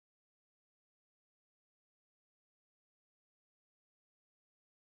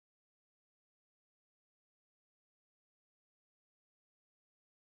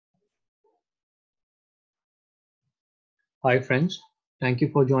Hi friends, thank you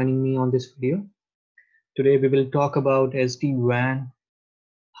for joining me on this video. Today we will talk about SD-WAN,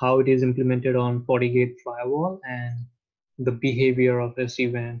 how it is implemented on FortiGate Firewall and the behavior of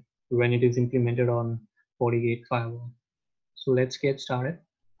SD-WAN when it is implemented on FortiGate Firewall. So let's get started.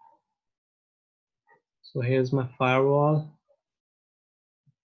 So here's my firewall.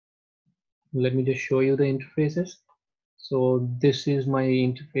 Let me just show you the interfaces. So this is my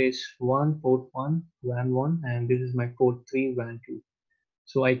interface 1, port 1, WAN 1, and this is my port 3, WAN 2.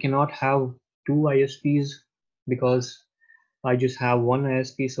 So I cannot have two ISPs because I just have one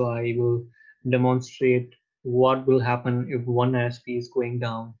ISP, so I will demonstrate what will happen if one ISP is going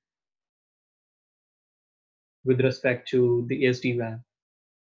down with respect to the SD-WAN.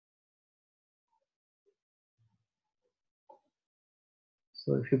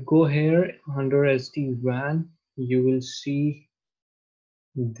 So if you go here under SD-WAN, you will see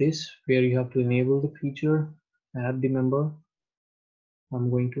this where you have to enable the feature, add the member.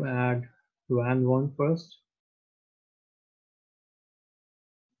 I'm going to add WAN 1 first.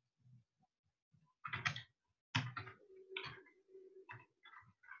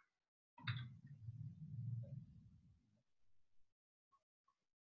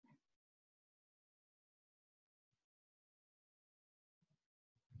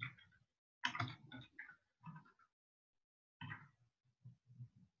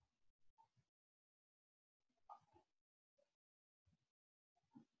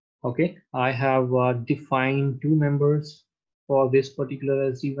 Okay, I have defined two members for this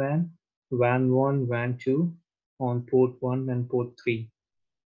particular SD-WAN, WAN 1, WAN 2 on port 1 and port 3.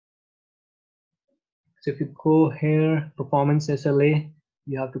 So if you go here, performance SLA,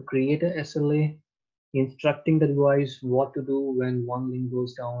 you have to create a SLA instructing the device what to do when one link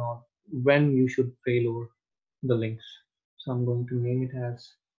goes down or when you should failover the links. So I'm going to name it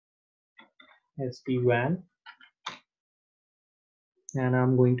as SD-WAN, and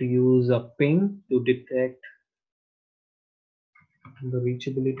I'm going to use a ping to detect the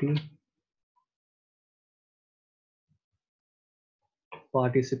reachability,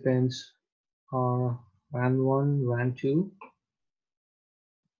 participants are WAN 1, WAN 2,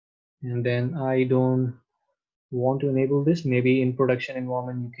 and then I don't want to enable this. Maybe in production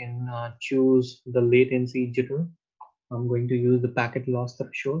environment you can choose the latency jitter. I'm going to use the packet loss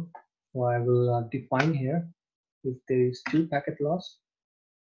threshold. So I will define here if there is two packet loss,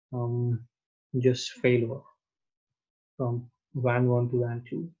 just failover from WAN 1 to WAN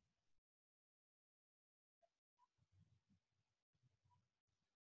 2.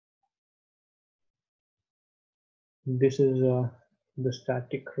 This is the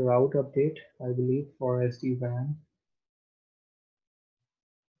static route update, I believe, for SD-WAN.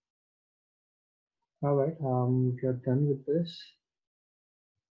 All right, we are done with this.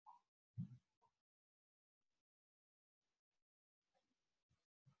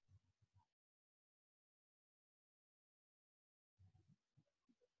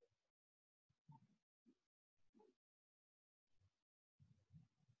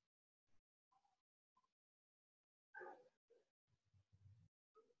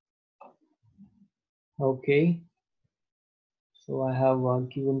 Okay, so I have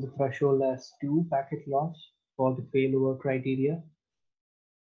given the threshold as 2 packet loss for the failover criteria.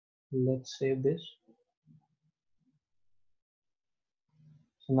 Let's save this.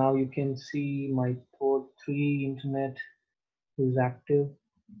 So now you can see my port 3 internet is active.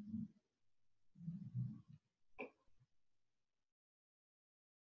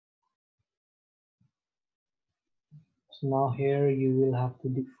 So now here you will have to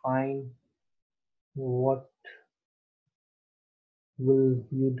define what will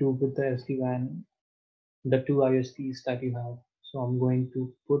you do with the SD-WAN, the two ISPs that you have. So I'm going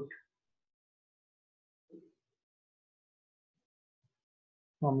to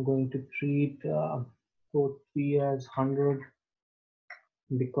treat port 3 as 100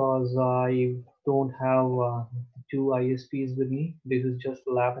 because I don't have two ISPs with me. This is just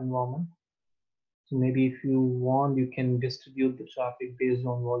a lab environment. So maybe if you want, you can distribute the traffic based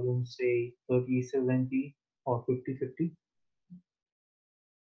on volume, say 30-70 or 50-50.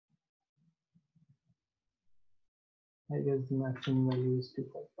 I guess the maximum value is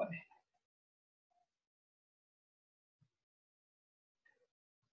 255.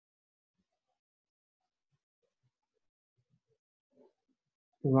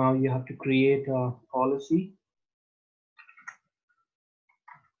 So now you have to create a policy.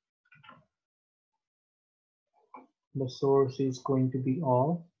 The source is going to be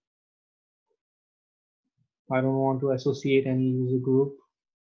all. I don't want to associate any user group.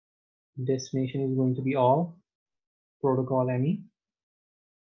 Destination is going to be all. Protocol any.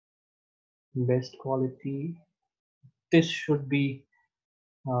 Best quality this should be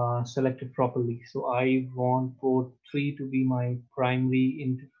selected properly. So I want port 3 to be my primary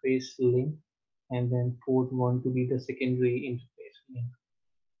interface link, and then port 1 to be the secondary interface link.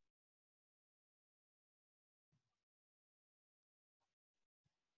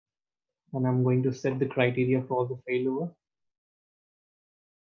 And I'm going to set the criteria for the failover.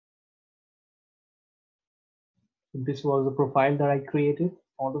 So this was the profile that I created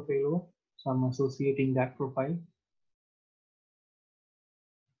for the failover. So I'm associating that profile.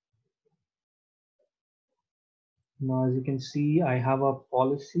 Now, as you can see, I have a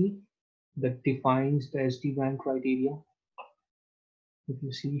policy that defines the SD-WAN criteria. If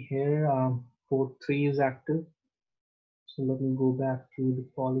you see here, port 3 is active. So let me go back to the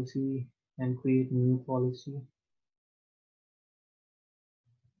policy and create a new policy.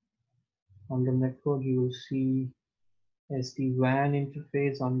 Under network, you will see SD-WAN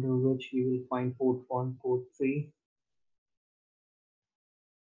interface, under which you will find port 1, port 3.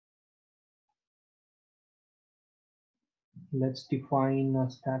 Let's define a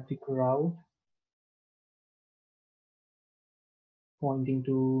static route pointing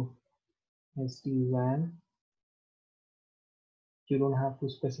to SD-WAN. You don't have to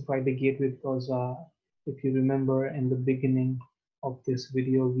specify the gateway because if you remember in the beginning of this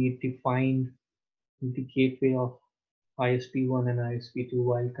video, we defined the gateway of ISP1 and ISP2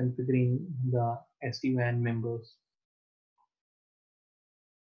 while configuring the SD-WAN members.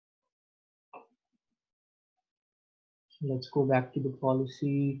 So let's go back to the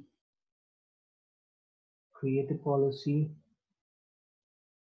policy, create a policy.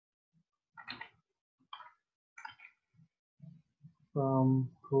 From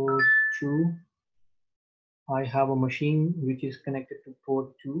port 2, I have a machine which is connected to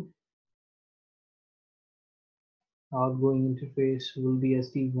port 2. Outgoing interface will be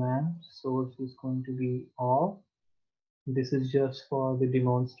SD-WAN. Source is going to be off. This is just for the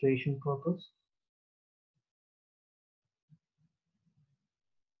demonstration purpose.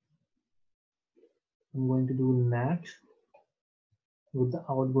 I'm going to do NAT with the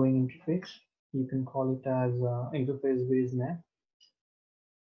outgoing interface. You can call it as interface-based NAT.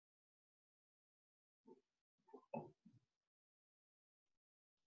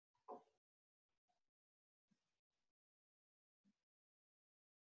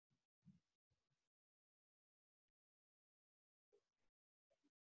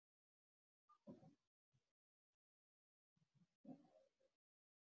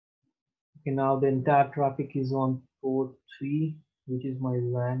 Okay, now the entire traffic is on port 3, which is my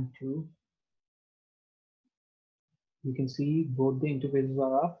WAN 2. You can see both the interfaces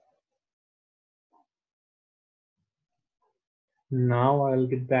are up. Now I'll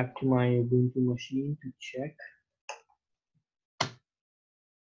get back to my Ubuntu machine to check.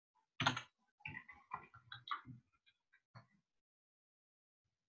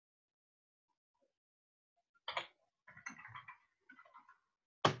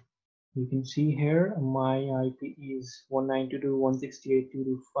 You can see here my IP is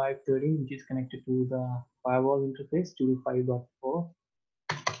 192.168.225.13, which is connected to the firewall interface 225.4.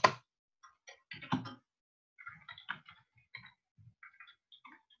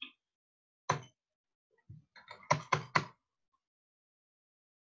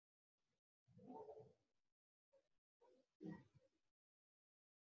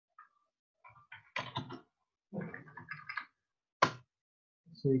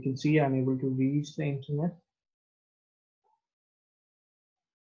 So you can see I'm able to reach the internet.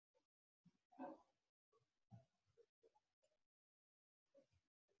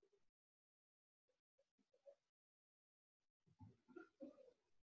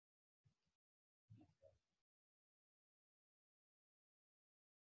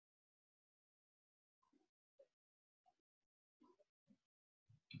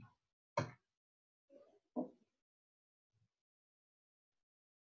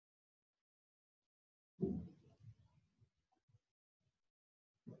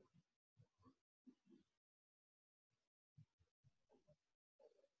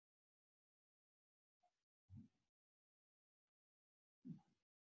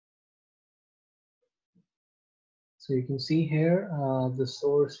 So you can see here the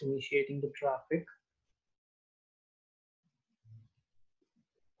source initiating the traffic.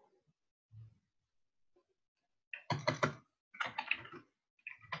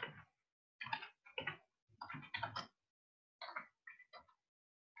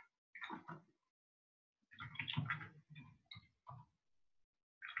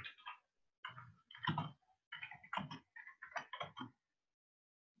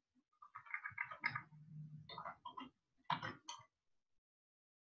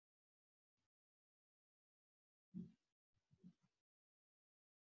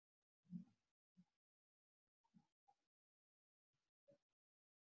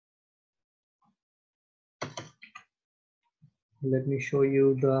 Let me show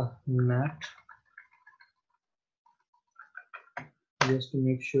you the NAT just to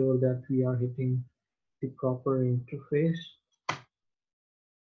make sure that we are hitting the proper interface.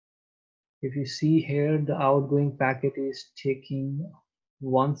 If you see here, the outgoing packet is taking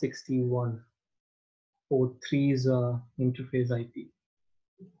 161 port 3's interface IP.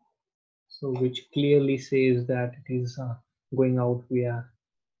 So which clearly says that it is going out via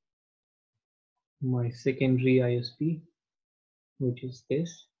my secondary ISP, which is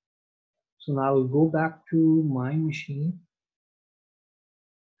this. So now I'll go back to my machine.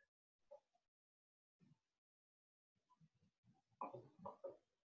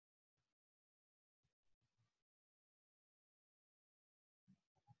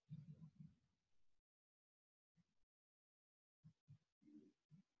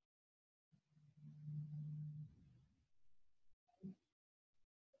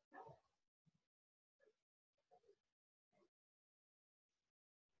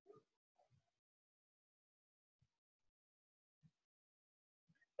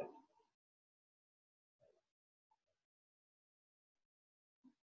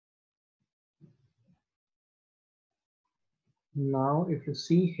 Now, if you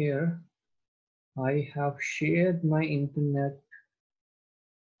see here, I have shared my internet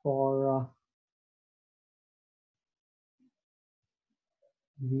for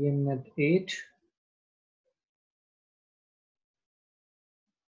VMnet 8,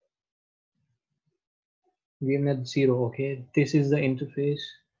 VMnet 0. Okay, this is the interface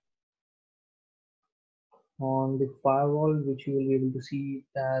on the firewall, which you will be able to see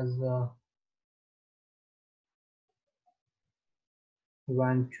as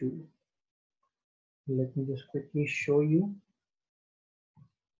WAN 2. Let me just quickly show you.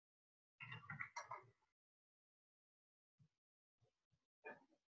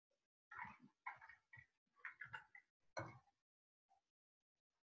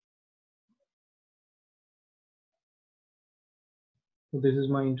 So this is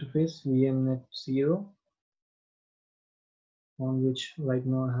my interface, VMnet 0, on which right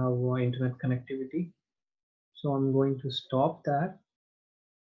now I have internet connectivity. So I'm going to stop that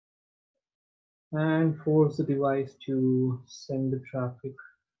and force the device to send the traffic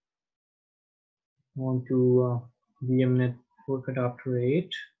onto VMnet FortiGate Adapter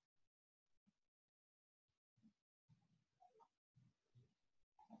 8.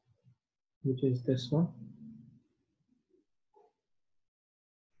 Which is this one.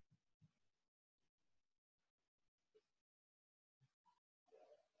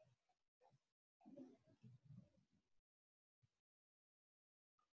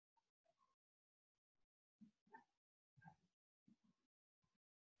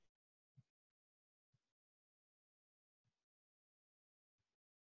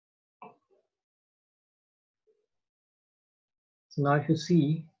 So now if you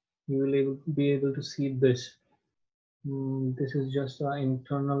see, you will be able to see this. This is just an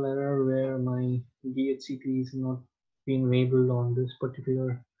internal error where my DHCP is not being enabled on this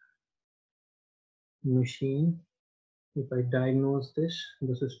particular machine. If I diagnose this,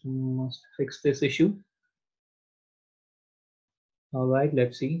 the system must fix this issue. All right,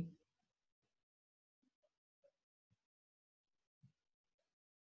 let's see.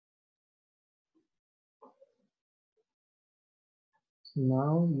 So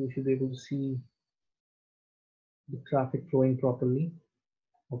now you should be able to see the traffic flowing properly.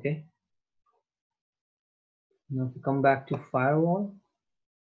 Okay. Now if you come back to firewall,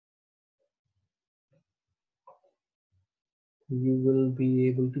 you will be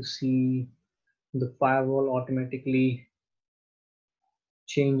able to see the firewall automatically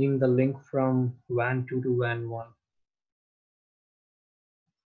changing the link from WAN 2 to WAN 1.